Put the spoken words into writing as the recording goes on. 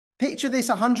Picture this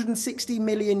 160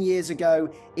 million years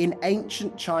ago in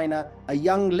ancient China, a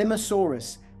young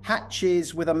Limusaurus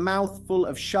hatches with a mouthful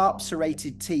of sharp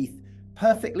serrated teeth,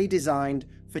 perfectly designed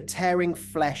for tearing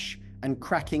flesh and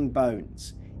cracking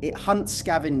bones. It hunts,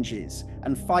 scavenges,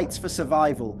 and fights for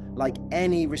survival like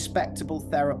any respectable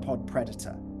theropod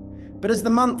predator. But as the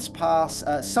months pass,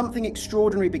 something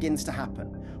extraordinary begins to happen.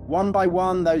 One by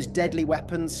one, those deadly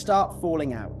weapons start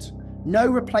falling out. No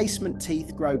replacement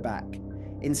teeth grow back.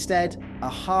 Instead, a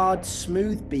hard,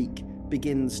 smooth beak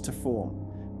begins to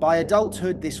form. By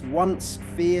adulthood, this once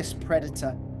fierce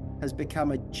predator has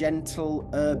become a gentle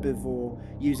herbivore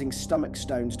using stomach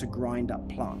stones to grind up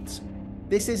plants.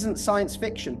 This isn't science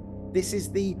fiction. This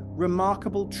is the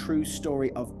remarkable true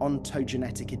story of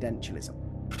ontogenetic edentulism.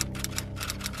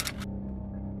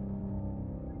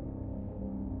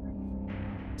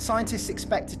 Scientists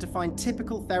expected to find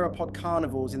typical theropod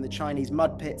carnivores in the Chinese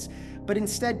mud pits, but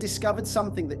instead discovered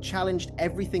something that challenged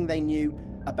everything they knew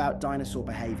about dinosaur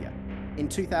behavior. In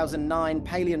 2009,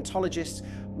 paleontologists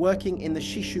working in the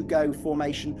Shishugo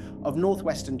Formation of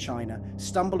northwestern China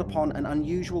stumbled upon an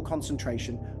unusual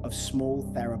concentration of small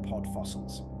theropod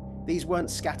fossils. These weren't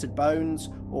scattered bones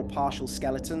or partial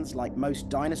skeletons like most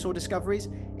dinosaur discoveries.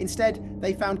 Instead,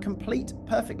 they found complete,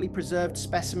 perfectly preserved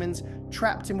specimens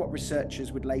trapped in what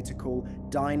researchers would later call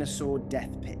dinosaur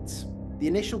death pits. The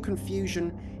initial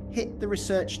confusion hit the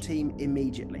research team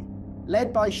immediately.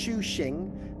 Led by Xu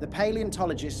Xing, the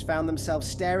paleontologists found themselves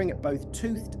staring at both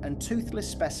toothed and toothless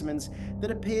specimens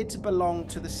that appeared to belong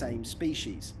to the same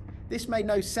species. This made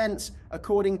no sense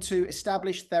according to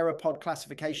established theropod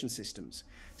classification systems.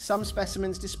 Some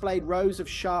specimens displayed rows of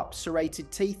sharp, serrated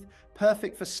teeth,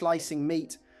 perfect for slicing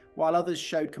meat, while others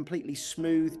showed completely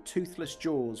smooth, toothless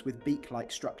jaws with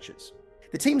beak-like structures.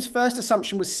 The team's first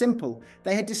assumption was simple.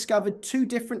 They had discovered two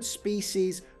different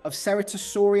species of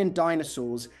ceratosaurian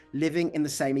dinosaurs living in the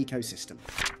same ecosystem.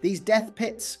 These death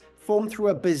pits formed through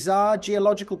a bizarre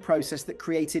geological process that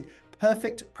created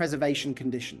perfect preservation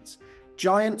conditions.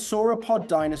 Giant sauropod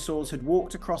dinosaurs had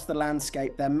walked across the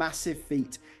landscape, their massive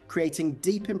feet creating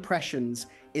deep impressions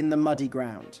in the muddy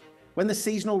ground. When the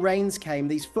seasonal rains came,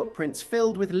 these footprints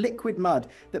filled with liquid mud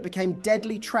that became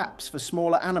deadly traps for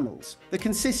smaller animals. The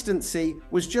consistency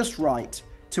was just right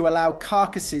to allow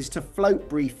carcasses to float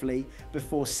briefly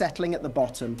before settling at the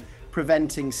bottom,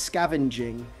 preventing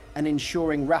scavenging and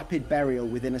ensuring rapid burial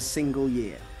within a single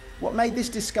year. What made this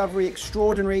discovery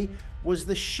extraordinary was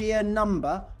the sheer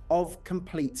number of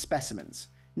complete specimens.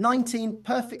 19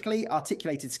 perfectly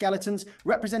articulated skeletons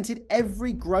represented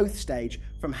every growth stage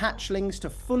from hatchlings to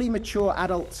fully mature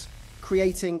adults,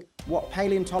 creating what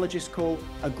paleontologists call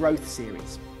a growth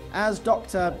series. As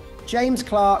Dr. James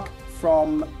Clark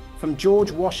from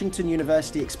George Washington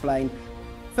University explained,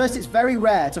 first, it's very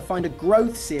rare to find a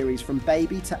growth series from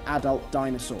baby to adult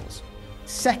dinosaurs.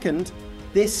 Second,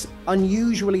 this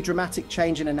unusually dramatic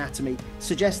change in anatomy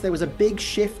suggests there was a big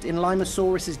shift in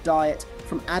Limusaurus's diet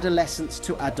from adolescence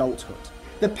to adulthood.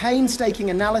 The painstaking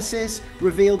analysis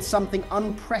revealed something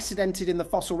unprecedented in the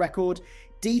fossil record.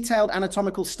 Detailed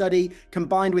anatomical study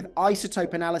combined with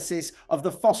isotope analysis of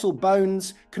the fossil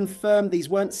bones confirmed these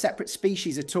weren't separate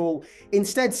species at all.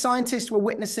 Instead, scientists were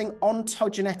witnessing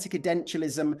ontogenetic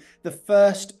edentulism, the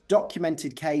first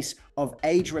documented case of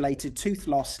age-related tooth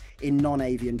loss in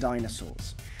non-avian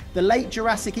dinosaurs. The late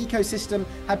Jurassic ecosystem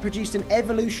had produced an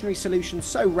evolutionary solution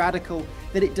so radical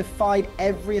that it defied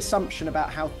every assumption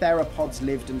about how theropods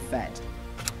lived and fed.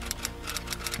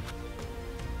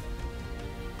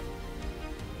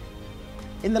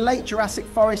 In the late Jurassic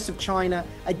forests of China,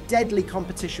 a deadly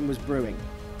competition was brewing.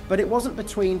 But it wasn't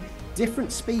between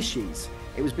different species,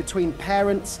 it was between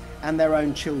parents and their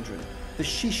own children. The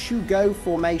Shishugo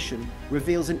Formation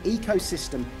reveals an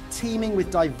ecosystem teeming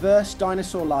with diverse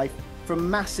dinosaur life, from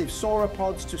massive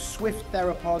sauropods to swift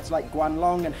theropods like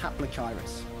Guanlong and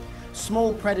Haplachyrus.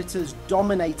 Small predators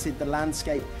dominated the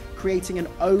landscape, creating an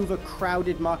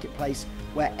overcrowded marketplace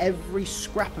where every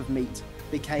scrap of meat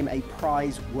became a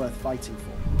prize worth fighting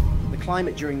for. The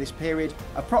climate during this period,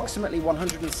 approximately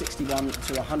 161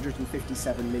 to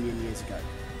 157 million years ago,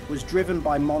 was driven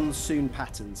by monsoon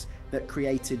patterns that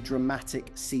created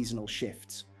dramatic seasonal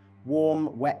shifts.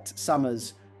 Warm, wet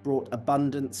summers brought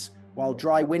abundance, while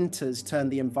dry winters turned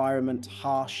the environment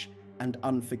harsh and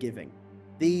unforgiving.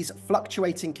 These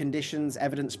fluctuating conditions,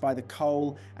 evidenced by the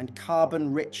coal and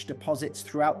carbon-rich deposits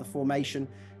throughout the formation,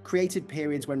 created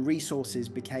periods when resources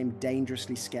became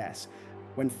dangerously scarce.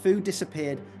 When food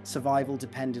disappeared, survival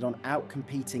depended on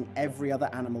outcompeting every other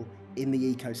animal in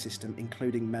the ecosystem,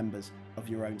 including members of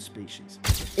your own species.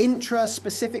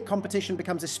 Intra-specific competition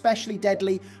becomes especially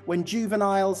deadly when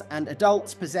juveniles and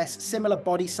adults possess similar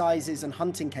body sizes and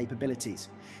hunting capabilities.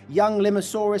 Young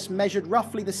Limusaurus measured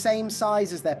roughly the same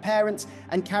size as their parents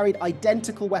and carried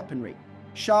identical weaponry,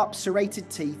 sharp serrated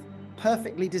teeth,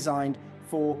 perfectly designed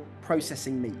for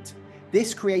processing meat.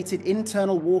 This created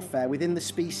internal warfare within the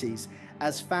species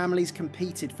as families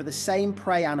competed for the same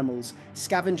prey animals,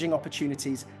 scavenging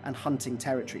opportunities, and hunting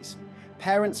territories.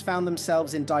 Parents found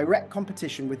themselves in direct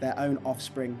competition with their own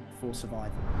offspring for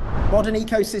survival. Modern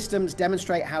ecosystems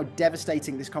demonstrate how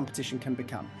devastating this competition can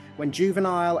become. When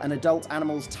juvenile and adult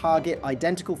animals target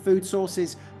identical food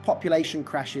sources, population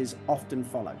crashes often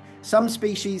follow. Some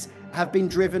species have been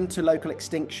driven to local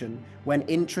extinction when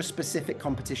intraspecific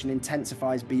competition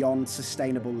intensifies beyond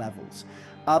sustainable levels.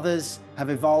 Others have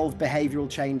evolved behavioral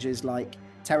changes like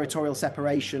territorial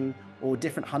separation or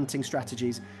different hunting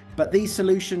strategies, but these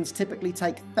solutions typically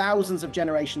take thousands of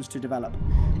generations to develop.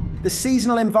 The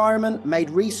seasonal environment made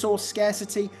resource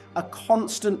scarcity a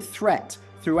constant threat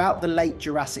throughout the late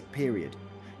Jurassic period.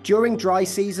 During dry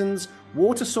seasons,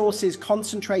 water sources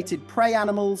concentrated prey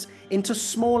animals into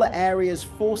smaller areas,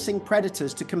 forcing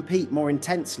predators to compete more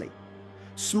intensely.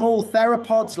 Small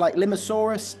theropods like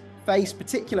Limusaurus faced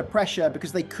particular pressure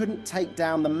because they couldn't take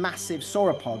down the massive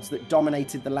sauropods that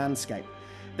dominated the landscape.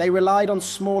 They relied on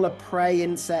smaller prey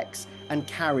insects and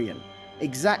carrion,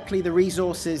 exactly the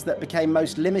resources that became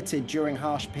most limited during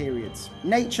harsh periods.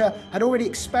 Nature had already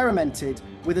experimented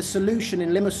with a solution in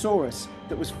Limusaurus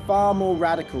that was far more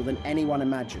radical than anyone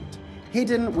imagined.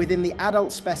 Hidden within the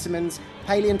adult specimens,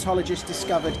 paleontologists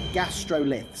discovered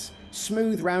gastroliths,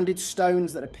 smooth rounded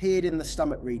stones that appeared in the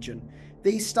stomach region.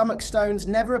 These stomach stones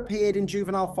never appeared in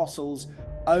juvenile fossils,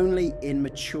 only in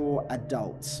mature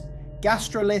adults.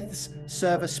 Gastroliths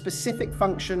serve a specific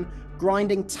function,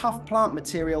 grinding tough plant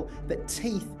material that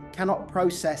teeth cannot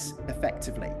process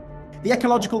effectively. The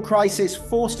ecological crisis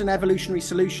forced an evolutionary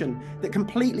solution that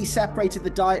completely separated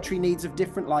the dietary needs of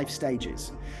different life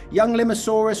stages. Young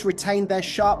Limusaurus retained their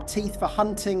sharp teeth for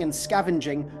hunting and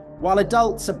scavenging, while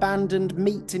adults abandoned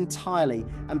meat entirely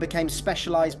and became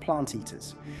specialized plant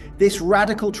eaters. This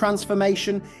radical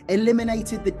transformation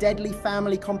eliminated the deadly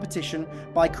family competition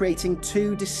by creating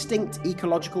two distinct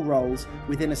ecological roles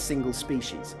within a single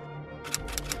species.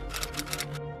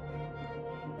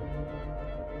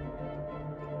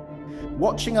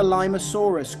 Watching a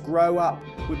Limusaurus grow up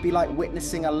would be like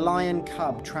witnessing a lion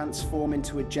cub transform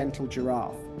into a gentle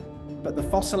giraffe. But the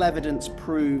fossil evidence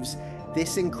proves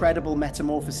this incredible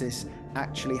metamorphosis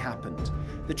actually happened.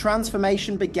 The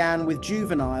transformation began with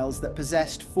juveniles that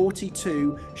possessed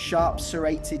 42 sharp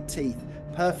serrated teeth,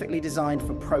 perfectly designed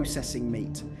for processing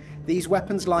meat. These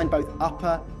weapons lined both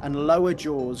upper and lower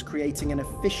jaws, creating an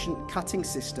efficient cutting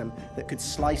system that could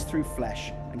slice through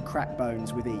flesh and crack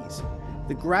bones with ease.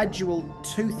 The gradual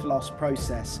tooth loss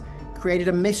process created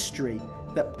a mystery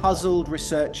that puzzled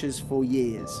researchers for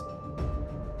years.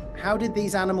 How did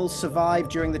these animals survive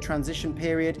during the transition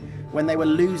period when they were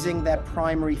losing their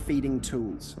primary feeding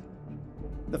tools?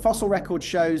 The fossil record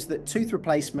shows that tooth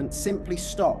replacement simply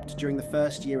stopped during the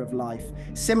first year of life,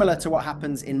 similar to what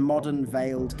happens in modern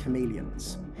veiled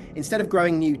chameleons. Instead of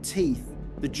growing new teeth,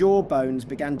 the jaw bones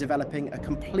began developing a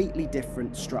completely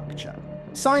different structure.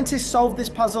 Scientists solved this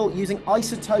puzzle using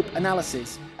isotope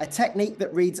analysis, a technique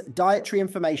that reads dietary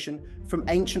information from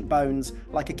ancient bones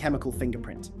like a chemical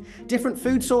fingerprint. Different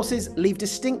food sources leave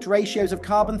distinct ratios of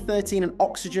carbon-13 and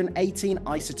oxygen-18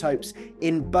 isotopes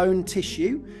in bone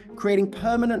tissue, creating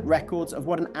permanent records of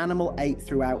what an animal ate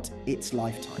throughout its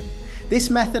lifetime. This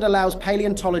method allows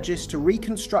paleontologists to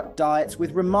reconstruct diets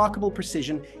with remarkable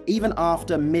precision even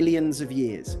after millions of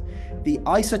years. The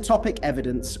isotopic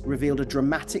evidence revealed a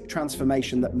dramatic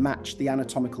transformation that matched the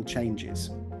anatomical changes.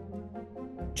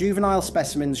 Juvenile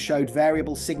specimens showed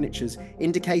variable signatures,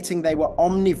 indicating they were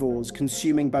omnivores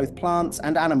consuming both plants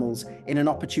and animals in an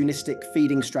opportunistic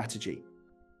feeding strategy.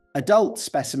 Adult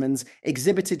specimens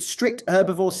exhibited strict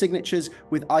herbivore signatures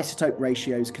with isotope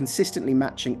ratios consistently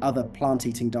matching other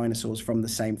plant-eating dinosaurs from the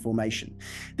same formation.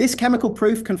 This chemical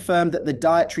proof confirmed that the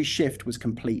dietary shift was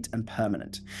complete and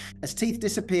permanent. As teeth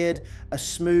disappeared, a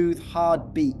smooth,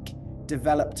 hard beak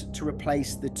developed to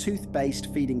replace the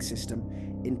tooth-based feeding system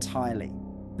entirely.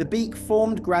 The beak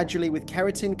formed gradually with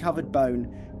keratin-covered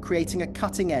bone, creating a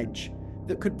cutting edge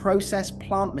that could process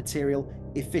plant material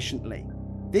efficiently.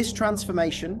 This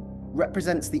transformation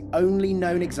represents the only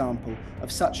known example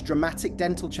of such dramatic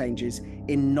dental changes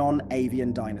in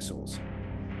non-avian dinosaurs.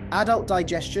 Adult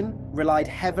digestion relied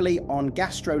heavily on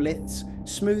gastroliths,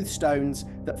 smooth stones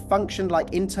that functioned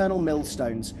like internal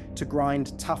millstones to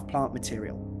grind tough plant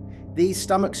material. These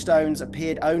stomach stones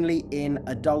appeared only in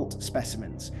adult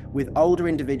specimens, with older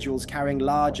individuals carrying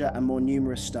larger and more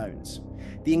numerous stones.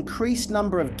 The increased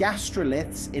number of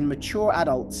gastroliths in mature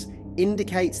adults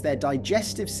indicates their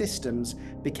digestive systems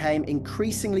became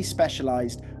increasingly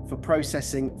specialized for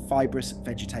processing fibrous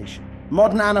vegetation.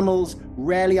 Modern animals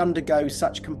rarely undergo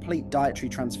such complete dietary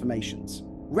transformations.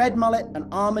 Red mullet and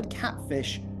armored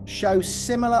catfish show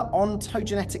similar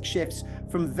ontogenetic shifts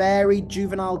from varied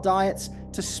juvenile diets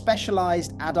to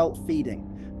specialized adult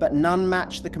feeding, but none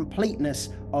match the completeness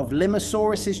of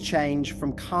Limusaurus's change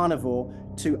from carnivore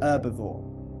to herbivore.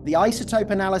 The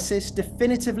isotope analysis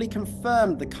definitively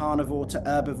confirmed the carnivore to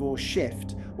herbivore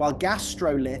shift, while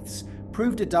gastroliths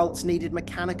proved adults needed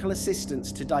mechanical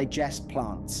assistance to digest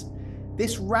plants.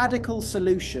 This radical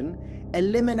solution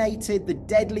eliminated the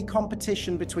deadly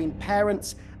competition between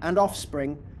parents and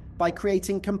offspring by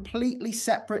creating completely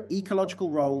separate ecological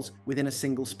roles within a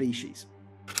single species.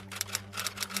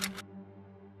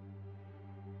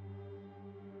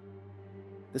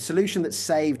 The solution that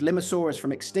saved Limusaurus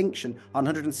from extinction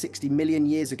 160 million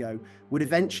years ago would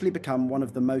eventually become one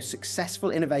of the most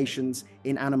successful innovations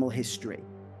in animal history,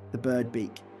 the bird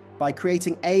beak. By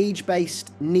creating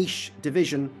age-based niche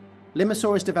division,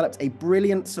 Limusaurus developed a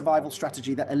brilliant survival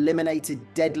strategy that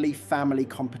eliminated deadly family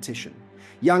competition.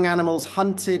 Young animals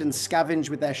hunted and scavenged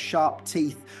with their sharp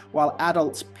teeth, while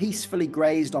adults peacefully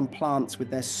grazed on plants with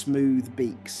their smooth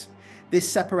beaks. This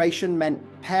separation meant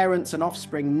parents and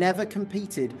offspring never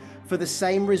competed for the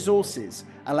same resources,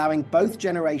 allowing both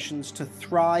generations to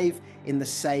thrive in the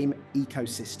same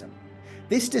ecosystem.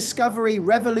 This discovery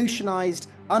revolutionized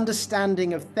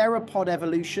understanding of theropod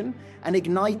evolution and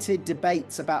ignited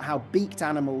debates about how beaked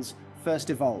animals first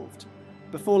evolved.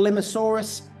 Before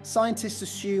Limusaurus, scientists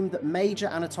assumed that major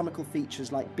anatomical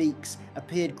features like beaks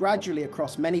appeared gradually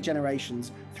across many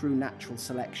generations through natural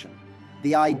selection.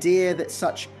 The idea that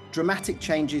such dramatic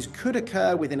changes could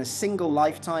occur within a single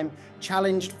lifetime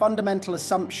challenged fundamental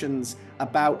assumptions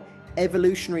about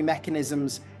evolutionary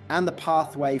mechanisms and the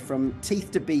pathway from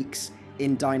teeth to beaks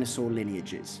in dinosaur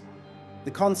lineages.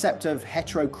 The concept of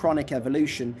heterochronic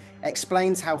evolution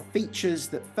explains how features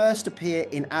that first appear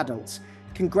in adults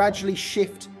can gradually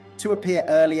shift to appear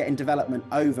earlier in development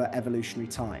over evolutionary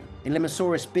time. In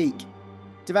Limusaurus beak,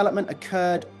 development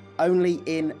occurred only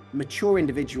in mature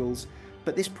individuals,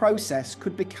 but this process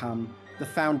could become the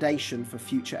foundation for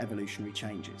future evolutionary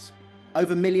changes.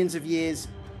 Over millions of years,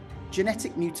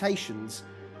 genetic mutations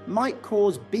might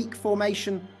cause beak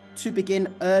formation to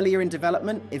begin earlier in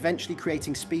development, eventually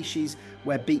creating species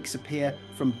where beaks appear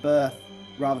from birth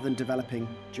rather than developing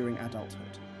during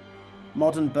adulthood.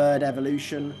 Modern bird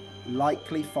evolution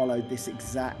likely followed this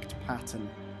exact pattern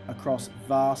across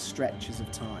vast stretches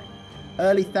of time.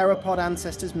 Early theropod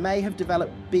ancestors may have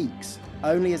developed beaks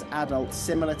only as adults,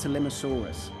 similar to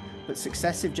Limusaurus, but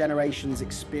successive generations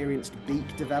experienced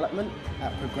beak development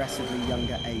at progressively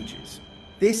younger ages.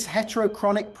 This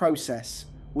heterochronic process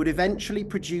would eventually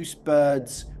produce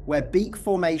birds where beak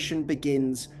formation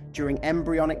begins during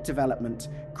embryonic development,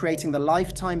 creating the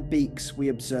lifetime beaks we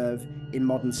observe in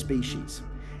modern species.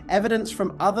 Evidence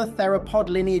from other theropod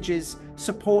lineages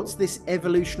supports this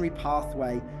evolutionary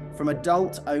pathway from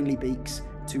adult-only beaks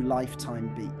to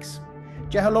lifetime beaks.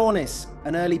 Jeholornis,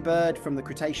 an early bird from the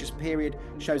Cretaceous period,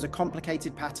 shows a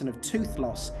complicated pattern of tooth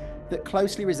loss that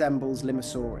closely resembles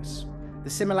Limusaurus. The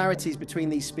similarities between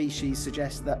these species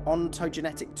suggest that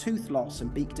ontogenetic tooth loss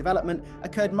and beak development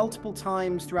occurred multiple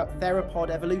times throughout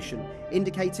theropod evolution,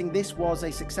 indicating this was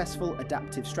a successful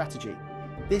adaptive strategy.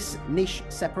 This niche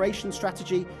separation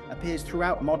strategy appears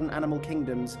throughout modern animal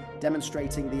kingdoms,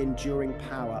 demonstrating the enduring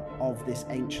power of this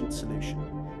ancient solution.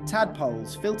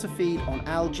 Tadpoles filter feed on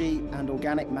algae and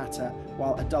organic matter,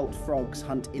 while adult frogs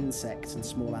hunt insects and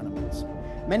small animals.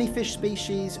 Many fish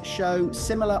species show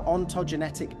similar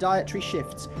ontogenetic dietary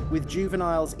shifts, with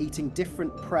juveniles eating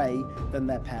different prey than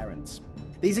their parents.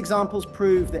 These examples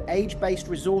prove that age-based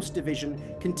resource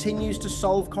division continues to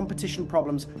solve competition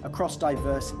problems across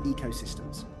diverse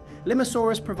ecosystems.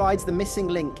 Limusaurus provides the missing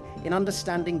link in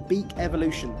understanding beak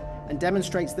evolution and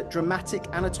demonstrates that dramatic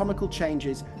anatomical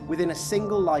changes within a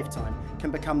single lifetime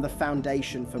can become the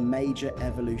foundation for major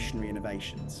evolutionary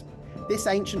innovations. This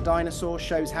ancient dinosaur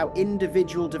shows how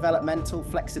individual developmental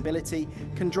flexibility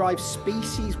can drive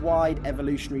species-wide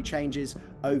evolutionary changes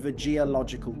over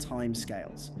geological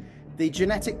timescales. The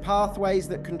genetic pathways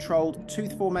that controlled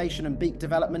tooth formation and beak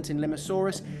development in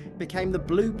Limusaurus became the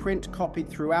blueprint copied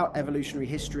throughout evolutionary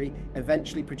history,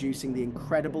 eventually producing the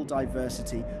incredible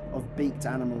diversity of beaked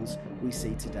animals we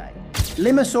see today.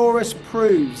 Limusaurus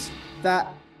proves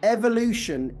that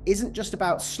evolution isn't just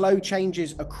about slow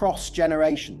changes across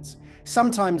generations.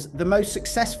 Sometimes the most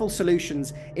successful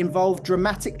solutions involve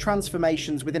dramatic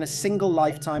transformations within a single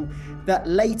lifetime that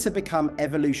later become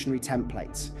evolutionary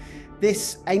templates.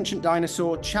 This ancient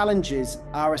dinosaur challenges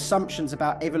our assumptions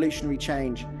about evolutionary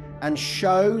change and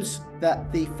shows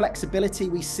that the flexibility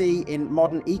we see in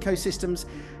modern ecosystems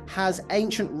has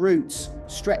ancient roots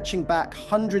stretching back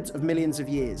hundreds of millions of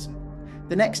years.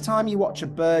 The next time you watch a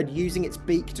bird using its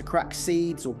beak to crack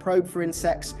seeds or probe for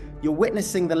insects, you're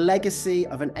witnessing the legacy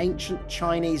of an ancient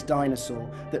Chinese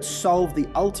dinosaur that solved the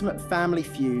ultimate family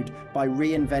feud by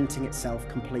reinventing itself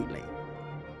completely.